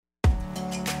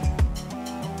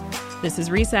This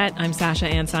is Reset. I'm Sasha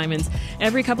Ann Simons.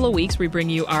 Every couple of weeks, we bring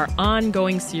you our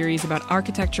ongoing series about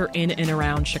architecture in and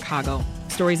around Chicago.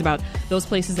 Stories about those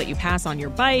places that you pass on your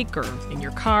bike or in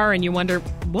your car and you wonder,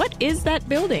 what is that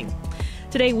building?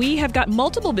 Today, we have got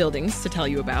multiple buildings to tell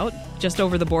you about. Just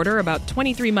over the border, about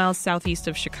 23 miles southeast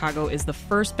of Chicago, is the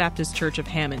First Baptist Church of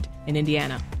Hammond in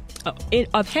Indiana.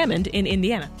 Of Hammond in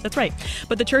Indiana. That's right.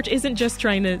 But the church isn't just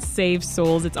trying to save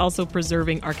souls, it's also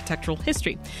preserving architectural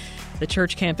history. The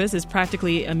church campus is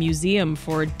practically a museum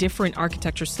for different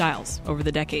architecture styles over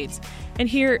the decades. And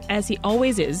here, as he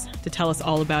always is, to tell us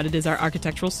all about it is our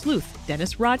architectural sleuth,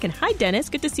 Dennis Rodkin. Hi, Dennis.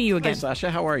 Good to see you again. Hi, Sasha.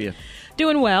 How are you?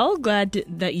 Doing well. Glad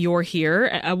that you're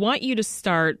here. I want you to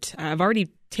start. I've already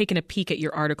taken a peek at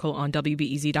your article on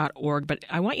wbez.org, but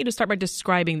I want you to start by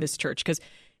describing this church because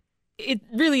it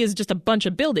really is just a bunch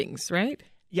of buildings, right?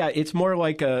 Yeah, it's more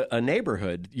like a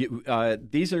neighborhood.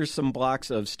 These are some blocks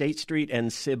of State Street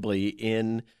and Sibley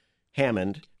in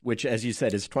Hammond, which, as you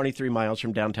said, is 23 miles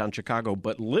from downtown Chicago,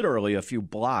 but literally a few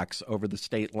blocks over the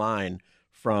state line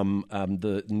from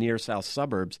the near south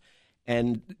suburbs.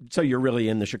 And so you're really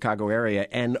in the Chicago area.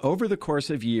 And over the course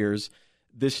of years,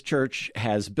 this church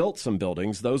has built some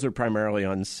buildings. Those are primarily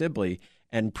on Sibley,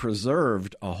 and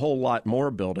preserved a whole lot more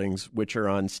buildings, which are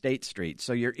on State Street.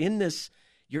 So you're in this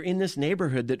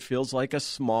neighborhood that feels like a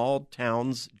small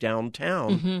town's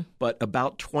downtown, but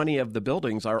about 20 of the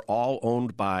buildings are all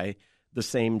owned by the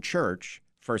same church,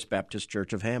 First Baptist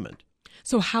Church of Hammond.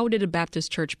 So how did a Baptist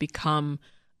church become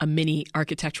a mini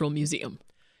architectural museum?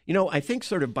 You know, I think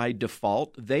sort of by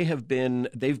default, they've been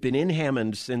in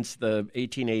Hammond since the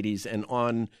 1880s and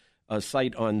on a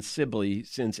site on Sibley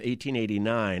since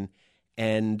 1889.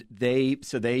 And they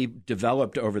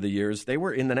developed over the years. They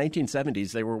were in the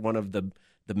 1970s. They were one of the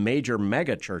major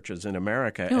mega churches in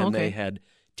America, and they had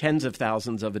tens of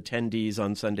thousands of attendees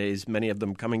on Sundays, many of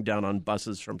them coming down on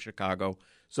buses from Chicago.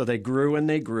 So they grew and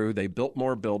they grew. They built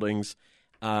more buildings.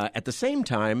 At the same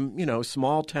time, you know,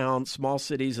 small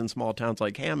cities and small towns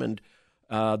like Hammond,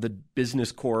 the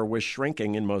business core was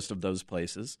shrinking in most of those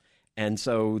places. And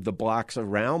so the blocks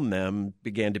around them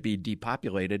began to be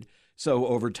depopulated. So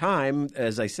over time,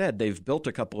 as I said, they've built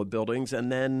a couple of buildings,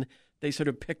 and then they sort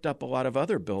of picked up a lot of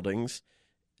other buildings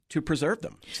to preserve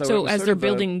them. So as they're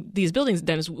building these buildings,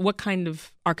 Dennis, what kind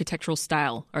of architectural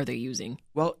style are they using?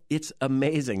 Well, it's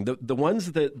amazing. The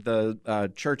ones that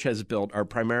the church has built are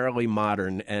primarily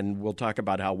modern, and we'll talk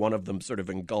about how one of them sort of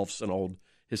engulfs an old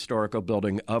historical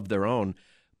building of their own.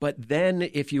 But then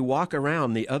if you walk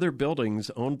around, the other buildings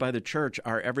owned by the church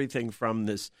are everything from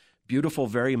this beautiful,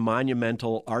 very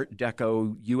monumental Art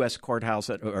Deco U.S. courthouse,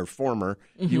 or former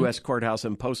U.S. courthouse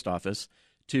and post office,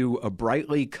 to a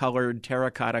brightly colored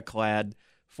terracotta-clad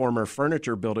former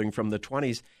furniture building from the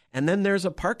 20s. And then there's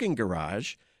a parking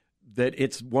garage that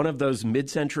it's one of those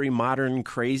mid-century modern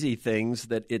crazy things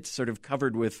that it's sort of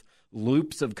covered with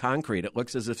loops of concrete. It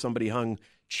looks as if somebody hung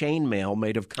chainmail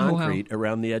made of concrete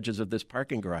around the edges of this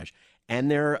parking garage. And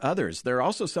there are others. There are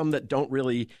also some that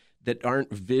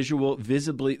aren't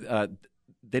visibly,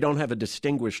 they don't have a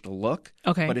distinguished look.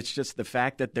 Okay. But it's just the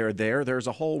fact that they're there. There's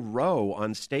a whole row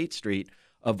on State Street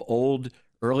of old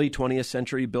early 20th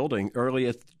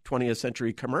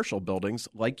century commercial buildings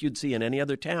like you'd see in any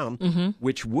other town,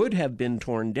 which would have been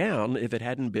torn down if it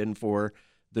hadn't been for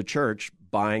the church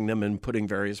buying them and putting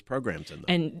various programs in them.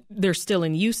 And they're still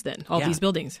in use then, all these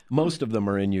buildings? Most of them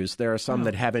are in use. There are some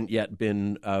that haven't yet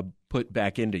been put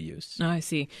back into use. Oh, I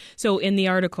see. So in the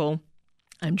article,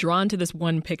 I'm drawn to this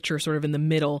one picture sort of in the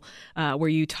middle where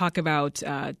you talk about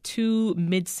two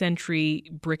mid-century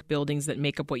brick buildings that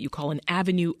make up what you call an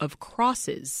avenue of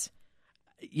crosses.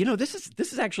 You know, this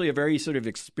is actually a very sort of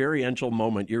experiential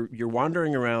moment. You're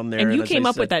wandering around there. And you came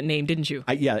up with that name, didn't you?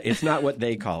 Yeah, it's not what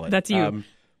they call it. That's you.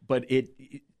 But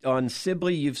on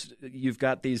Sibley, you've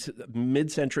got these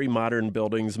mid-century modern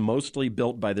buildings, mostly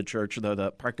built by the church, though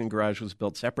the parking garage was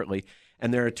built separately.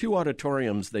 And there are two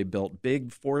auditoriums they built,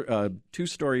 big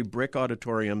two-story brick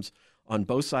auditoriums on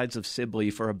both sides of Sibley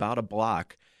for about a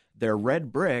block. They're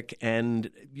red brick,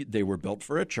 and they were built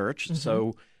for a church.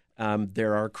 So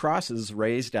there are crosses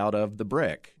raised out of the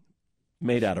brick,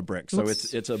 made out of brick. So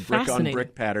it's a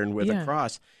brick-on-brick pattern with a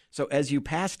cross. So as you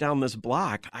pass down this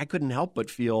block, I couldn't help but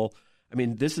feel, I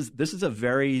mean, this is a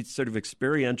very sort of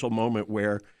experiential moment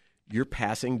where you're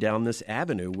passing down this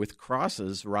avenue with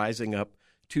crosses rising up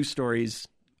 2 stories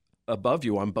above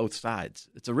you on both sides.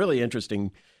 It's a really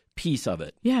interesting piece of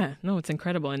it. Yeah, no, it's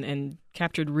incredible and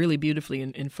captured really beautifully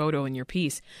in photo in your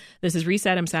piece. This is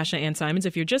Reset. I'm Sasha Ann Simons.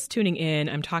 If you're just tuning in,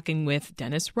 I'm talking with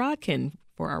Dennis Rodkin,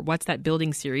 for our What's That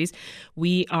Building series.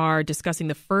 We are discussing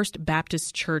the First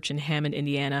Baptist Church in Hammond,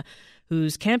 Indiana,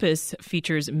 whose campus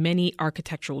features many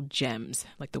architectural gems,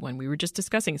 like the one we were just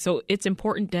discussing. So it's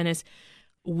important, Dennis,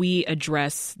 we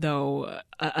address, though,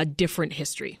 a different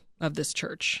history of this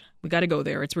church. We got to go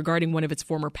there. It's regarding one of its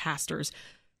former pastors.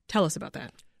 Tell us about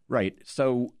that. Right.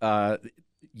 So,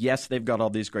 yes, they've got all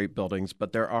these great buildings,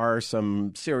 but there are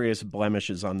some serious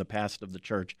blemishes on the past of the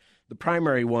church. The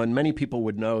primary one, many people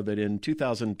would know that in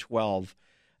 2012,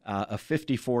 a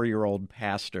 54-year-old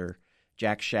pastor,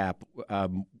 Jack Schaap,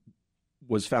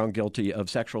 was found guilty of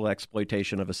sexual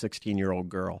exploitation of a 16-year-old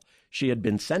girl. She had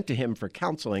been sent to him for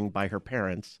counseling by her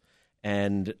parents,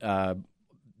 and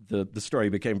the story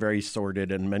became very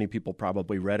sordid, and many people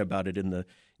probably read about it in the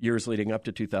years leading up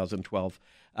to 2012.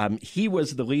 He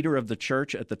was the leader of the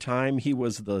church at the time. He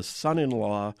was the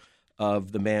son-in-law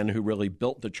of the man who really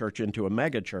built the church into a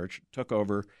mega church, took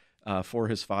over for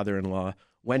his father-in-law,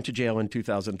 went to jail in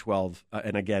 2012.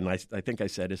 And again, I think I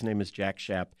said his name is Jack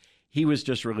Schaap. He was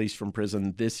just released from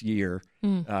prison this year,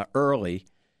 early.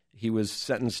 He was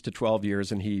sentenced to 12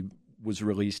 years, and he was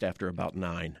released after about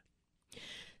 9.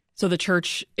 So the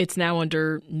church, it's now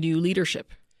under new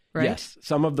leadership, right? Yes.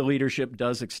 Some of the leadership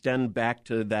does extend back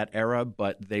to that era,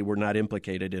 but they were not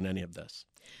implicated in any of this.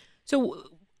 So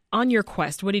on your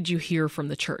quest, what did you hear from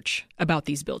the church about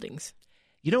these buildings?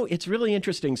 You know, it's really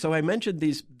interesting. So I mentioned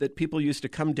that people used to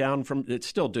come down from, it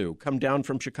still do, come down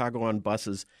from Chicago on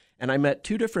buses. And I met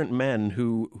 2 different men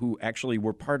who actually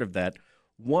were part of that.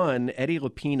 One, Eddie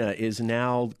Lapina, is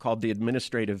now called the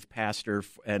administrative pastor,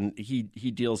 and he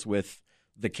deals with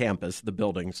the campus, the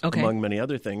buildings, among many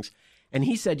other things. And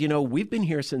he said, you know, we've been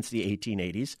here since the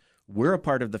 1880s. We're a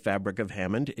part of the fabric of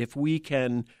Hammond. If we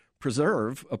can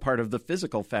preserve a part of the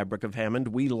physical fabric of Hammond,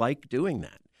 we like doing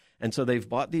that. And so they've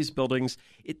bought these buildings.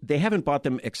 They haven't bought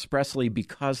them expressly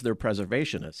because they're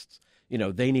preservationists. You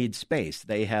know, they need space.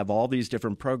 They have all these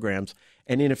different programs.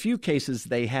 And in a few cases,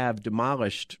 they have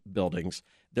demolished buildings.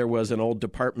 There was an old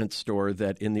department store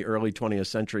that in the early 20th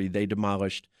century, they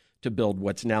demolished to build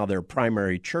what's now their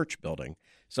primary church building.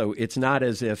 So it's not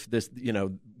as if this, you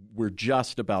know, we're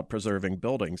just about preserving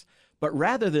buildings. But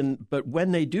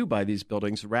when they do buy these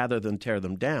buildings, rather than tear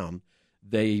them down,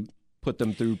 they put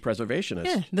them through preservationists.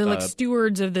 Yeah, they're like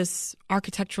stewards of this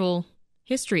architectural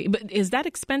history. But is that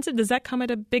expensive? Does that come at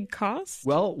a big cost?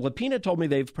 Well, Lapina told me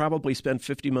they've probably spent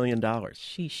 $50 million.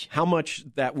 Sheesh. How much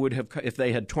that would have, if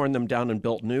they had torn them down and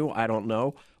built new, I don't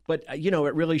know. But, you know,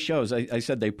 it really shows. I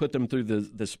said they put them through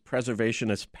this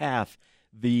preservationist path.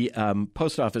 The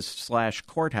post office /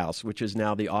 courthouse, which is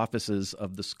now the offices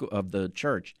of the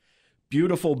church.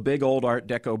 Beautiful, big old Art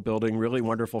Deco building, really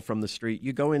wonderful from the street.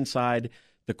 You go inside,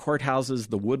 the courthouses,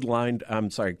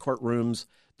 courtrooms.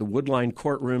 The wood-lined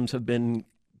courtrooms have been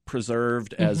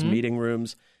preserved as meeting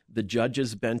rooms. The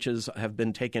judges' benches have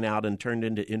been taken out and turned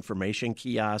into information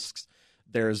kiosks.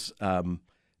 There's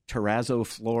terrazzo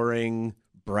flooring,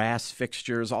 brass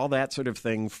fixtures, all that sort of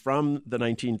thing from the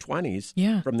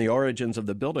 1920s, from the origins of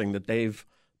the building that they've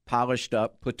polished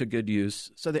up, put to good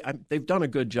use. So they've done a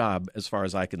good job as far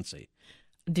as I can see.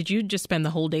 Did you just spend the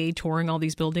whole day touring all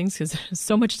these buildings? Because there's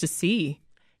so much to see.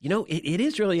 You know, it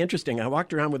is really interesting. I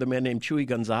walked around with a man named Chuy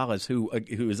Gonzalez, who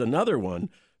is another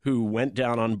one who went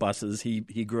down on buses. He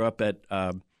grew up at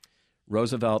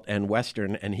Roosevelt and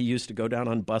Western, and he used to go down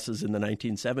on buses in the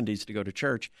 1970s to go to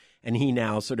church, and he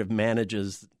now sort of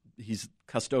he's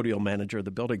custodial manager of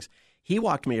the buildings. He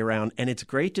walked me around, and it's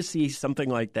great to see something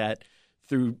like that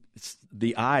through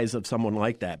the eyes of someone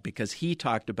like that, because he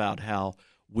talked about how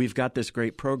we've got this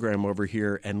great program over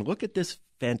here, and look at this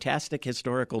fantastic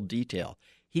historical detail.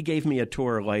 He gave me a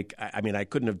tour like, I mean, I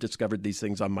couldn't have discovered these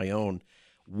things on my own.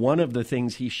 One of the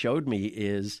things he showed me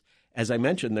is, as I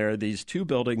mentioned, there are these 2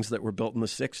 buildings that were built in the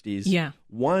 60s. Yeah.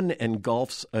 One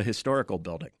engulfs a historical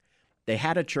building. They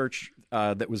had a church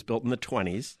that was built in the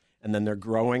 20s, and then they're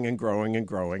growing and growing and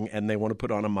growing, and they want to put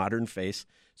on a modern face.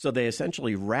 So they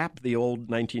essentially wrap the old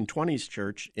 1920s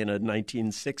church in a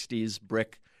 1960s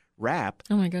brick wrap.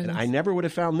 Oh, my goodness. And I never would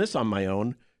have found this on my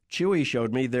own. Chuy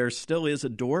showed me there still is a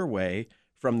doorway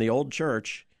from the old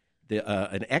church,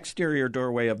 an exterior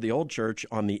doorway of the old church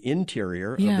on the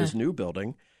interior of this new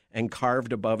building, and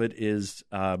carved above it is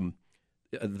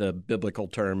the biblical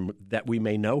term, that we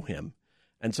may know him.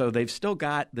 And so they've still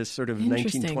got this sort of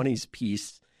 1920s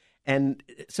piece. And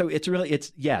so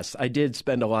yes, I did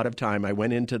spend a lot of time. I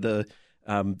went into the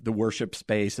worship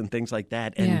space and things like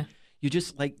that. And you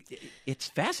just it's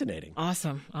fascinating.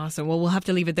 Awesome. Well, we'll have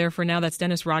to leave it there for now. That's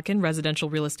Dennis Rodkin, residential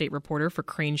real estate reporter for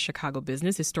Crain Chicago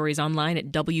Business. His story's online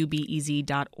at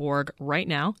wbez.org right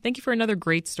now. Thank you for another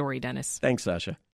great story, Dennis. Thanks, Sasha.